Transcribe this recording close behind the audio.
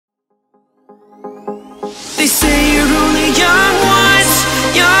They say you're only young ones,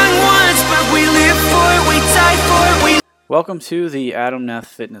 but we live for it, we die for it, we... Welcome to the Adam Neth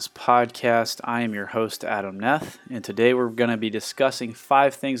Fitness Podcast. I am your host, Adam Neth, and today we're going to be discussing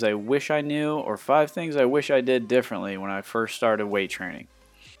 5 things I wish I knew or 5 things I wish I did differently when I first started weight training.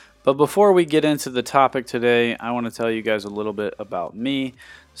 But before we get into the topic today, I want to tell you guys a little bit about me.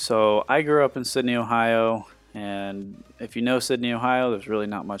 So I grew up in Sydney, Ohio, and if you know Sydney, Ohio, there's really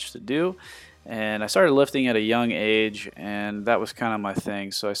not much to do. And I started lifting at a young age, and that was kind of my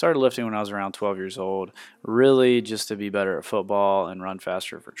thing. So I started lifting when I was around 12 years old, really just to be better at football and run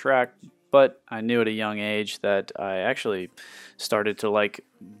faster for track. But I knew at a young age that I actually started to like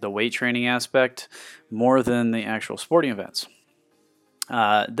the weight training aspect more than the actual sporting events.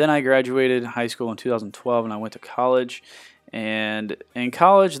 Then I graduated high school in 2012, and I went to college. And in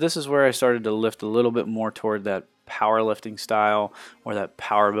college, this is where I started to lift a little bit more toward that powerlifting style or that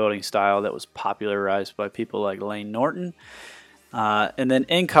power building style that was popularized by people like Layne Norton. And then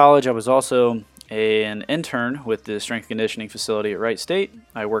in college, I was also an intern with the strength conditioning facility at Wright State.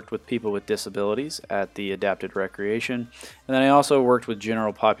 I worked with people with disabilities at the Adapted Recreation. And then I also worked with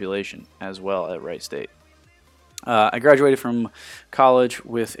general population as well at Wright State. I graduated from college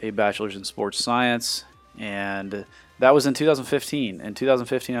with a bachelor's in sports science, and that was in 2015. In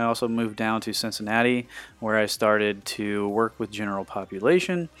 2015, I also moved down to Cincinnati, where I started to work with general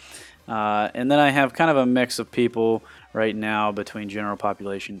population. And then I have kind of a mix of people right now between general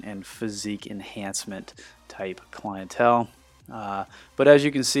population and physique enhancement type clientele. But as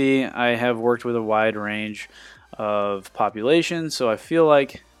you can see, I have worked with a wide range of populations, so I feel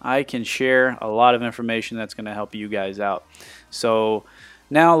like I can share a lot of information that's going to help you guys out. So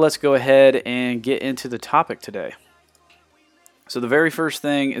now let's go ahead and get into the topic today. So the very first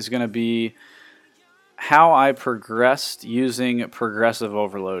thing is going to be how I progressed using progressive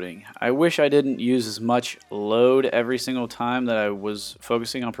overloading. I wish I didn't use as much load every single time that I was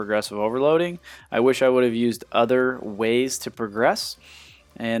focusing on progressive overloading. I wish I would have used other ways to progress,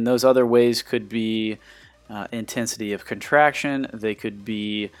 and those other ways could be intensity of contraction. They could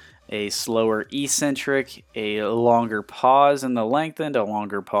be a slower eccentric, a longer pause in the lengthened, a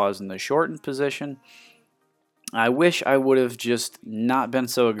longer pause in the shortened position. I wish I would have just not been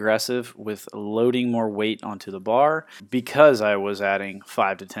so aggressive with loading more weight onto the bar because I was adding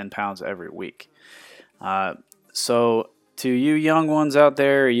 5 to 10 pounds every week. So to you young ones out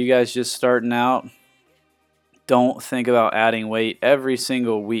there, you guys just starting out, don't think about adding weight every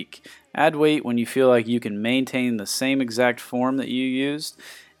single week. Add weight when you feel like you can maintain the same exact form that you used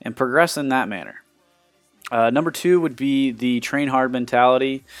and progress in that manner. Number 2 would be the train hard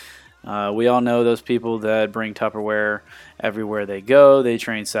mentality. We all know those people that bring Tupperware everywhere they go. They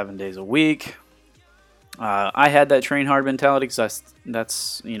train 7 days a week. I had that train hard mentality because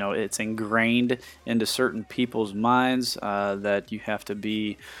that's it's ingrained into certain people's minds that you have to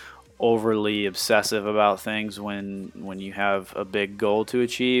be overly obsessive about things when you have a big goal to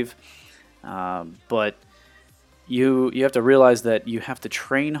achieve. But you have to realize that you have to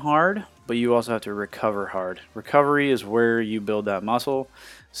train hard, but you also have to recover hard. Recovery is where you build that muscle.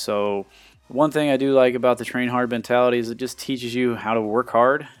 So one thing I do like about the train hard mentality is it just teaches you how to work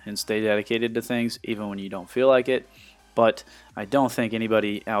hard and stay dedicated to things even when you don't feel like it. But I don't think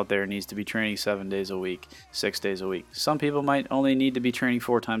anybody out there needs to be training 7 days a week, 6 days a week. Some people might only need to be training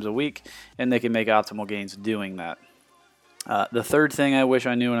 4 times a week, and they can make optimal gains doing that. The third thing I wish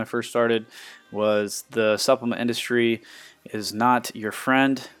I knew when I first started was the supplement industry is not your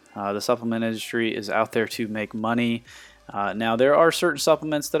friend. The supplement industry is out there to make money. Now, there are certain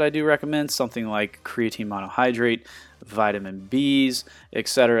supplements that I do recommend, something like creatine monohydrate, vitamin Bs,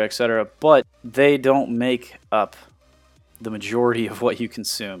 etc., but they don't make up the majority of what you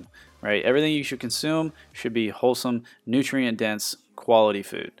consume, right? Everything you should consume should be wholesome, nutrient-dense, quality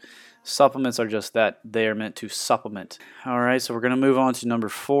food. Supplements are just that. They are meant to supplement. All right, so we're going to move on to number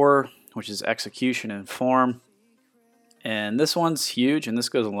 4, which is execution and form. And this one's huge, and this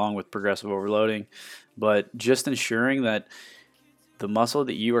goes along with progressive overloading, but just ensuring that the muscle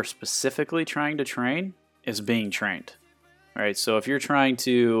that you are specifically trying to train is being trained. All right, so if you're trying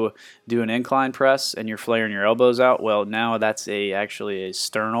to do an incline press and you're flaring your elbows out, well, now that's actually a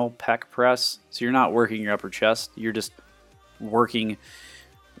sternal pec press. So you're not working your upper chest, you're just working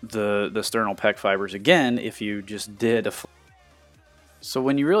the sternal pec fibers again if you just did a So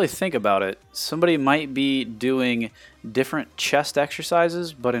when you really think about it, somebody might be doing different chest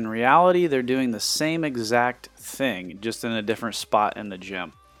exercises, but in reality they're doing the same exact thing, just in a different spot in the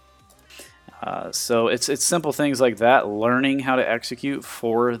gym. So it's simple things like that, learning how to execute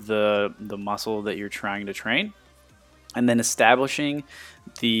for the muscle that you're trying to train. and then establishing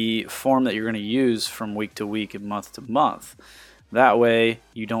the form that you're going to use from week to week and month to month. That way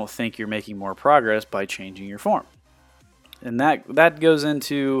you don't think you're making more progress by changing your form. And that goes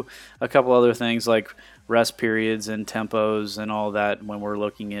into a couple other things like rest periods and tempos and all that when we're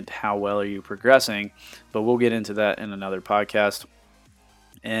looking at how well are you progressing, but we'll get into that in another podcast.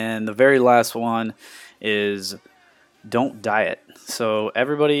 And the very last one is don't diet. So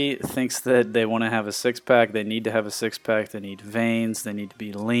everybody thinks that they want to have a six-pack, they need to have a six-pack, they need veins, they need to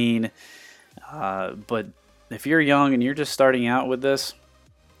be lean. But if you're young and you're just starting out with this,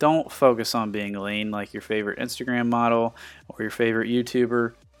 don't focus on being lean like your favorite Instagram model or your favorite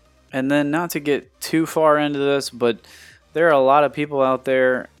YouTuber. And then, not to get too far into this, but there are a lot of people out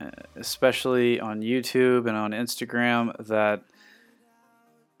there, especially on YouTube and on Instagram, that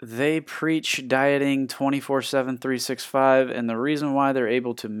they preach dieting 24/7, 365, and the reason why they're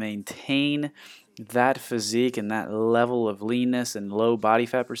able to maintain that physique and that level of leanness and low body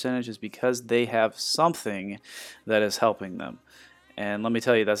fat percentage is because they have something that is helping them. And let me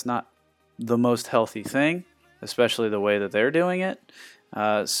tell you, that's not the most healthy thing, especially the way that they're doing it.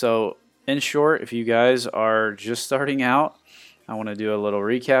 So in short, if you guys are just starting out, I want to do a little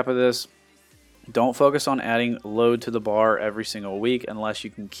recap of this. Don't focus on adding load to the bar every single week unless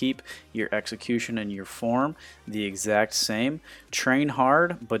you can keep your execution and your form the exact same. Train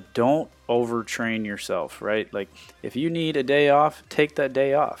hard, but don't overtrain yourself, right? Like if you need a day off, take that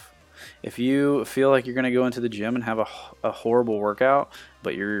day off. If you feel like you're going to go into the gym and have a horrible workout,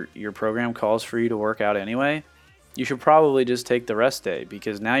 but your program calls for you to work out anyway, you should probably just take the rest day,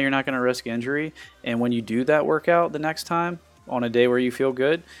 because now you're not going to risk injury. And when you do that workout the next time on a day where you feel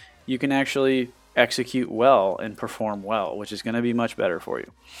good, you can actually execute well and perform well, which is going to be much better for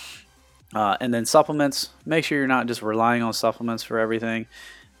you. And then supplements, make sure you're not just relying on supplements for everything.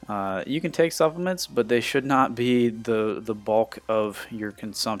 You can take supplements, but they should not be the bulk of your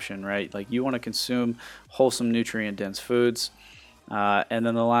consumption, right? Like you want to consume wholesome, nutrient-dense foods. And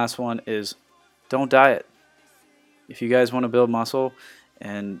then the last one is don't diet. If you guys want to build muscle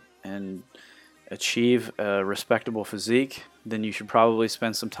and achieve a respectable physique, then you should probably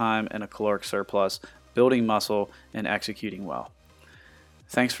spend some time in a caloric surplus, building muscle and executing well.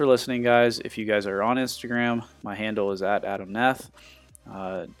 Thanks for listening, guys. If you guys are on Instagram, my handle is @AdamNeth.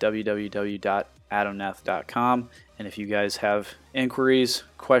 www.adamneth.com. And if you guys have inquiries,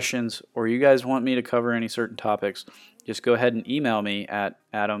 questions, or you guys want me to cover any certain topics, just go ahead and email me at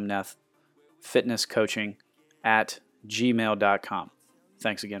adamnethfitnesscoaching@gmail.com.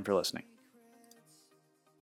 Thanks again for listening.